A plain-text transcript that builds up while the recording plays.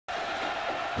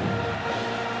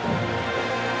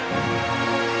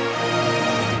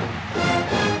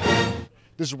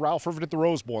This is Ralph Irvin at the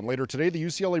Rose Bowl, and later today the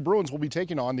UCLA Bruins will be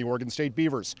taking on the Oregon State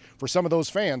Beavers. For some of those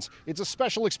fans, it's a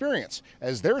special experience,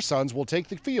 as their sons will take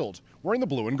the field wearing the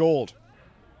blue and gold.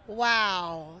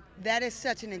 Wow, that is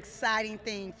such an exciting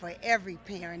thing for every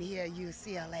parent here at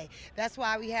UCLA. That's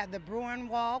why we have the Bruin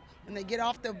walk. When they get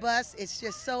off the bus, it's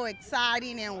just so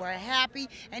exciting and we're happy.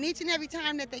 And each and every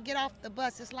time that they get off the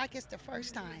bus, it's like it's the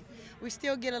first time. We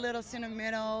still get a little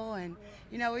sentimental and,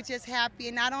 you know, we're just happy.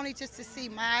 And not only just to see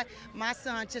my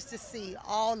son, just to see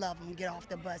all of them get off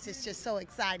the bus. It's just so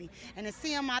exciting. And to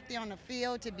see them out there on the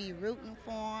field, to be rooting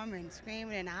for them and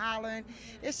screaming and hollering,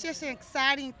 it's just an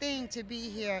exciting thing to be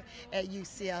here at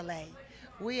UCLA.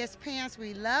 We as parents,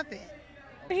 we love it.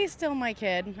 He's still my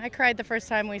kid. I cried the first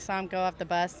time we saw him go off the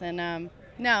bus, and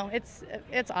no, it's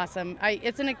awesome.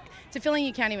 It's a feeling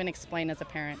you can't even explain as a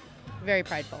parent. Very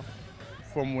prideful.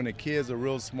 From when the kids are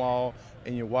real small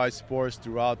and you watch sports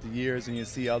throughout the years and you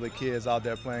see other kids out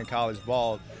there playing college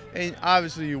ball, and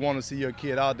obviously you want to see your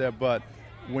kid out there, but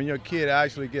when your kid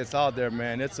actually gets out there,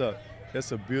 man, it's a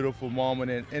beautiful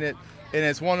moment, and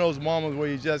it's one of those moments where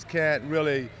you just can't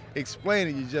really explain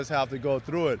it. You just have to go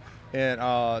through it. And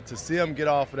to see him get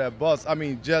off of that bus, I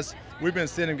mean, we've been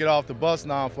seeing him get off the bus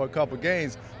now for a couple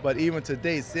games, but even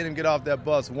today, seeing him get off that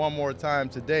bus one more time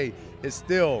today, it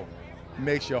still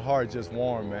makes your heart just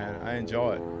warm, man. I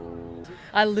enjoy it.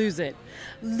 I lose it.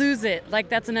 Like,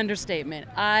 that's an understatement.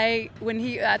 When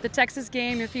he, at the Texas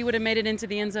game, if he would have made it into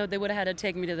the end zone, they would have had to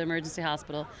take me to the emergency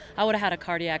hospital. I would have had a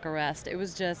cardiac arrest. It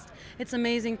was just, it's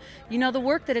amazing. You know, the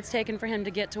work that it's taken for him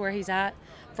to get to where he's at,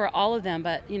 for all of them,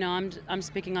 but, you know, I'm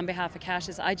speaking on behalf of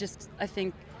Cassius. I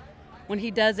think when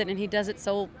he does it, and he does it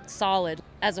so solid,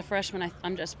 as a freshman,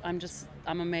 I'm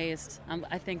amazed.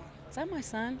 I think, is that my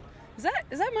son? Is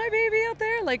that my baby out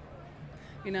there? Like,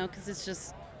 you know, because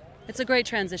it's a great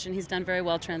transition. He's done very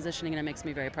well transitioning, and it makes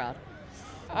me very proud.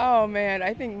 Oh man,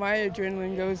 I think my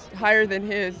adrenaline goes higher than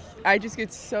his. I just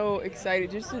get so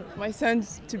excited just for my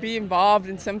sons to be involved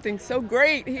in something so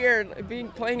great here,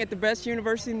 playing at the best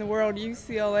university in the world,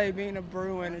 UCLA, being a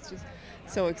Bruin. It's just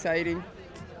so exciting.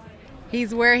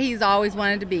 He's where he's always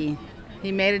wanted to be.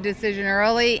 He made a decision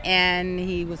early, and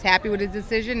he was happy with his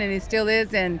decision, and he still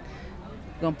is, and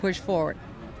going to push forward.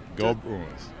 Go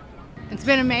Bruins. It's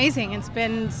been amazing. It's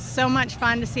been so much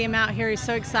fun to see him out here. He's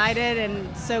so excited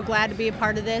and so glad to be a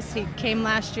part of this. He came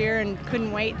last year and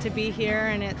couldn't wait to be here,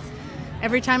 and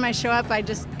every time I show up, I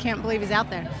just can't believe he's out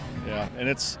there. Yeah, and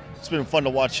it's been fun to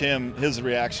watch his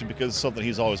reaction, because it's something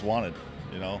he's always wanted,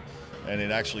 you know, and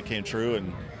it actually came true,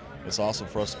 and it's awesome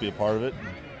for us to be a part of it.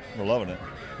 We're loving it.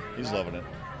 He's loving it.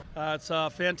 It's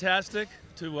fantastic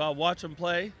to watch him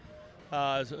play.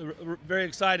 It's very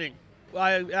exciting.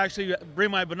 I actually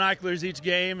bring my binoculars each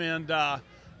game, and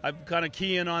I'm kind of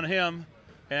keying on him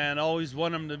and always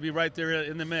want him to be right there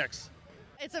in the mix.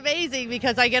 It's amazing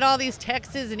because I get all these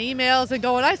texts and emails and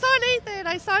going, I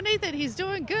saw Nathan, he's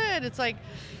doing good. It's like,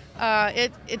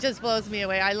 it just blows me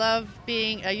away. I love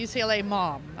being a UCLA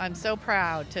mom. I'm so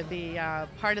proud to be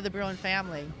part of the Bruin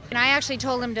family. And I actually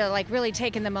told him to like really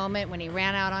take in the moment when he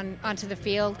ran out onto the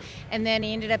field, and then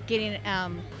he ended up getting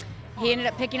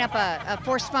picking up a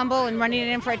forced fumble and running it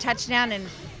in for a touchdown, and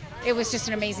it was just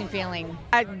an amazing feeling.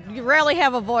 You rarely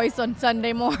have a voice on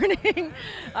Sunday morning.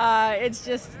 It's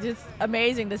just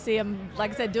amazing to see them,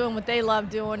 like I said, doing what they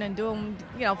love doing and doing,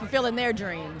 you know, fulfilling their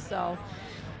dreams. So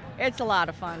it's a lot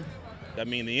of fun. I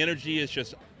mean, the energy is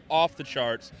just off the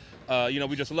charts. You know,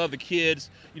 we just love the kids.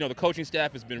 You know, the coaching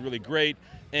staff has been really great,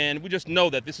 and we just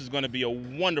know that this is going to be a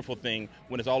wonderful thing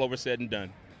when it's all over said and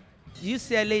done.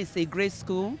 UCLA is a great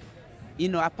school. You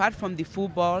know, apart from the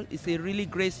football, it's a really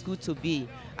great school to be.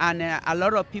 And a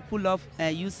lot of people love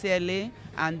UCLA,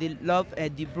 and they love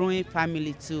the Bruin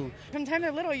family too. From time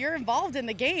to little, you're involved in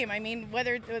the game. I mean,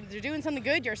 whether you're doing something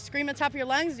good, you're screaming at the top of your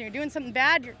lungs, and you're doing something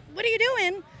bad, what are you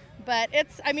doing? But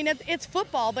it's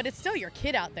football, but it's still your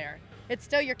kid out there. It's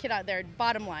still your kid out there,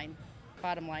 bottom line.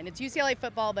 It's UCLA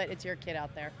football, but it's your kid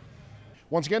out there.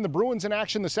 Once again, the Bruins in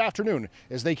action this afternoon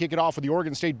as they kick it off with the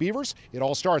Oregon State Beavers. It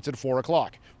all starts at 4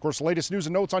 o'clock. Of course, the latest news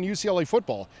and notes on UCLA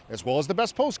football, as well as the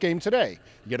best post game today.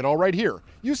 You get it all right here,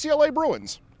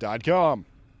 UCLABruins.com.